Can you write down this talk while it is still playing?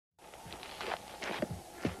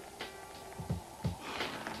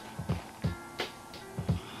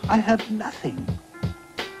I have nothing.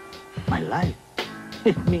 My life,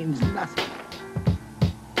 it means nothing.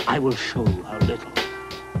 I will show you how little.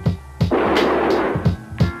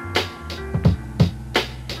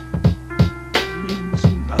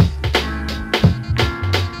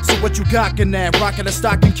 What you gawking at? Rocking a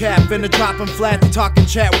stocking cap and a dropping flat. The talking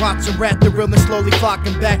chat, watching rat, the realness slowly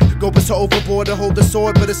flocking back. Go so overboard to hold the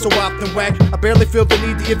sword, but it's so often whack. I barely feel the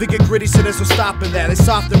need to even get gritty, so there's no stopping that. It's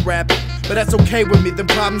soft and rap, but that's okay with me. The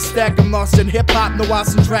problems stack, I'm lost in hip-hop, no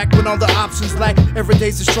awesome track when all the options lack. Every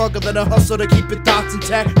day's a struggle and a hustle to keep your thoughts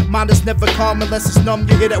intact. Mind is never calm unless it's numb,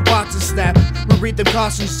 you hear that watch and snap. We read them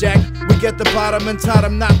cautions, Jack. We get the bottom and taught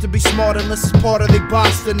them not to be smart unless it's part of the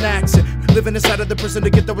Boston accent. Living inside of the prison to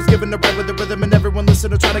get that was given the right with the rhythm, and everyone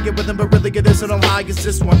listen to try to get with them, but really it isn't on high as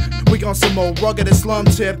this one. We on some old rugged and slum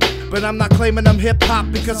tip, but I'm not claiming I'm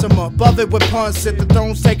hip-hop because I'm above it with puns. Sit the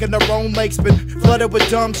thrones taking their own lakes, been flooded with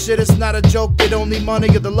dumb shit. It's not a joke, they don't need money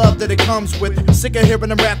or the love that it comes with. Sick of hearing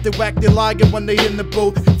them rap, they whack, they lying when they in the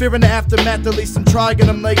booth. Fearing the aftermath, at least I'm trying,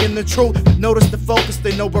 I'm laying the truth. Notice the focus,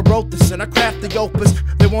 they know I wrote this and I craft the opus.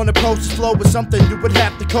 They want to approach this flow with something you would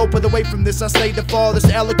have to cope with. Away from this, I stay the farthest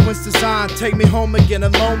eloquence design. Take me home again,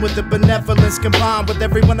 alone with the benevolence combined with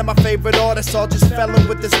every one of my favorite artists. All just fellin'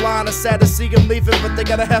 with this line. I sad to see them leaving, but they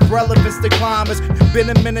gotta have relevance to climb. It's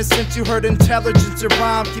been a minute since you heard intelligence and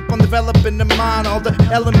rhyme. Keep on developing the mind, all the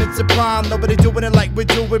elements of prime. Nobody doing it like we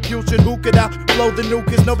do with Future. Who could outflow the new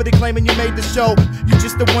kids? Nobody claiming you made the show. You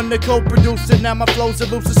just the one that co-produced it. Now my flows are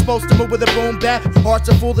loose, it's supposed to move with a boom bap. Hearts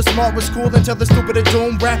are full, the smart was cool until the stupid a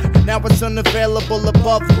doom rap. Now it's unavailable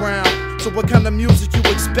above ground. So what kind of music you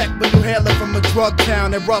expect when you hail it from a drug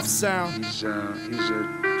town and rough sound? He's a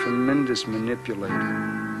tremendous manipulator.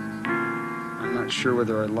 I'm not sure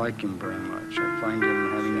whether I like him very much. I find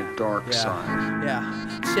him having a dark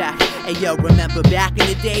side. Check. Hey yo, remember back in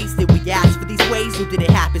the days that we asked for these ways, or did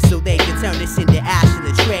it happen so they could turn this into ash in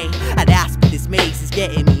the tray? I'd ask, but this maze is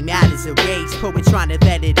getting me mad as a race. Poet trying to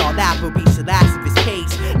let it all out, but reach the last of his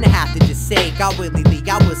pace. And I have to just say, God willingly,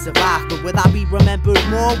 I will survive. But will I be remembered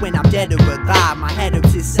more when I'm dead or alive? My head up to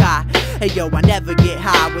the side. Hey yo, I never get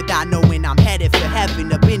high without knowing I'm headed for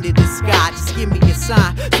heaven, up into the sky. Just give me a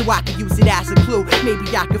sign so I can use it as a clue.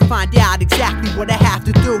 Maybe I can find out exactly what I have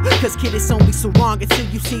to do. Cause kid, it's only so long until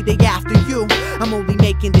you see they after you. I'm only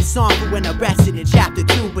making this song for when I rested in chapter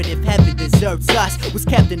 2. But if heaven deserts us, was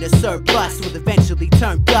kept in a surplus, will eventually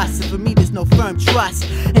turn dust. And for me there's no firm trust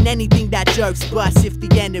in anything that jerks bust. If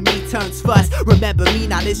the enemy turns fuss, remember me,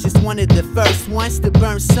 now this just one of the first ones to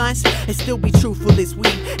burn suns and still be truthful as we.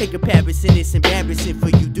 In comparison, it's embarrassing for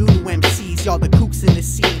you doodle MCs. Y'all the kooks in the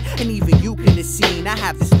scene, and even you can have seen. I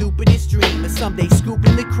have the stupidest dream of someday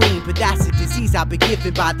scooping the cream, but that's a disease I've been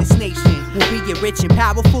given by this nation. When we get rich and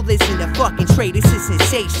powerful, isn't a fucking trade, it's a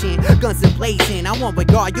sensation. Guns are blazing, I want with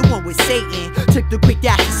God, you want with Satan. Took the quick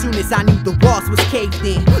dash as soon as I knew the walls was caved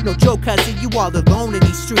in. No joke, cousin, you all alone in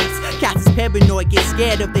these streets. Cats is paranoid, get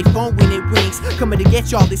scared of they phone when it rings. Coming to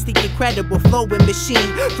get y'all this the incredible flowing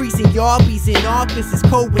machine. Freezing y'all, beezing all, cause it's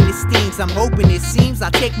cold when it steams. I'm hoping it seems I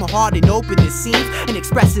take my heart and open the seams and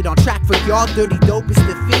express it on track for y'all dirty dope is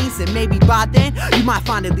the fiends. And maybe by then, you might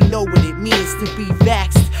finally know what it means to be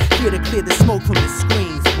vexed. Here to clear the smoke from the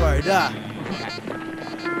screens, word up.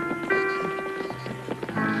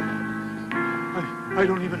 I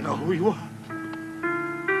don't even know who you are.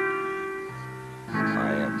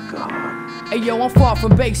 I am God. Hey yo, I'm far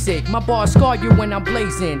from basic. My bars scar you when I'm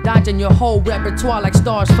blazing, dodging your whole repertoire like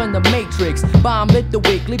stars from the Matrix. Bomb lit the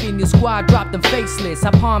wick, leaving your squad drop them faceless.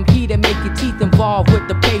 I palm heat and make your teeth involved with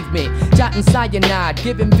the pavement. Jotting cyanide,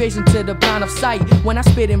 giving vision to the blind of sight. When I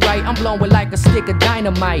spit it right, I'm blowing like a stick of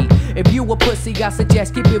dynamite. If you a pussy, I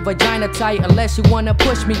suggest keep your vagina tight. Unless you wanna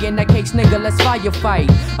push me, in that case, nigga, let's firefight.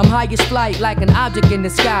 I'm highest flight like an object in the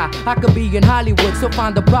sky. I could be in Hollywood, so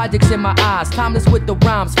find the projects in my eyes. Timeless with the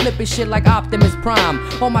rhymes, flipping shit like Optimus Prime.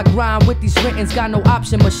 On my grind with these writtens, got no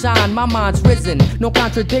option but shine. My mind's risen, no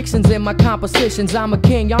contradictions in my compositions. I'm a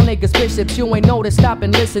king, y'all niggas bishops. You ain't know to stop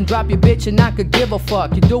and listen. Drop your bitch and I could give a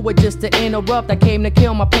fuck. You do it just to interrupt. I came to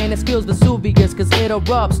kill my pain and skills Vesuvius, cause it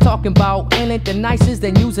erupts. Talking about ain't the nicest,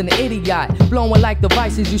 then using an idiot. Blowing like the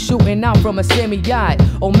vices you shooting out from a semi-yacht.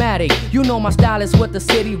 Nomadic, you know my style is what the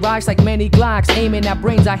city rocks. Like many Glocks, aiming at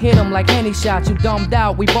brains, I hit them like any shots. You dumbed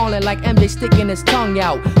out, we ballin' like MJ sticking his tongue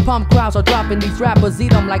out. Pump crowds are dropping these rappers,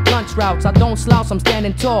 eat them like lunch routes. I don't slouch, I'm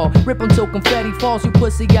standing tall. Rip them till confetti falls. You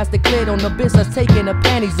pussy ass the clit on the bitch that's taking the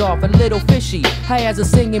panties off. A little fishy, high as a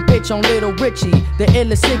singing bitch on Little Richie. The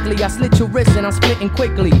ill is sickly, I slit your wrist and I'm splitting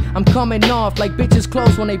quickly. I'm coming off like bitches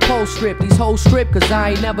close when they post strip. These hoes strip cause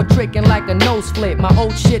I ain't never tricking like a nose flip. My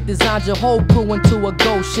old shit designed your whole crew into a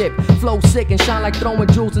ghost ship. Flow sick and shine like throwing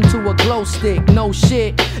jewels into a glow stick. No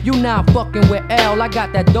shit, you not fucking with L. I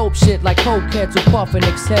got that dope shit like cokeheads who puff and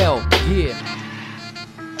exhale. Yeah.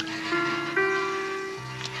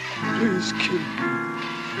 Please kill me.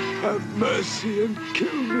 Have mercy and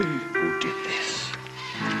kill me. Who did this?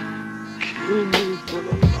 Kill me.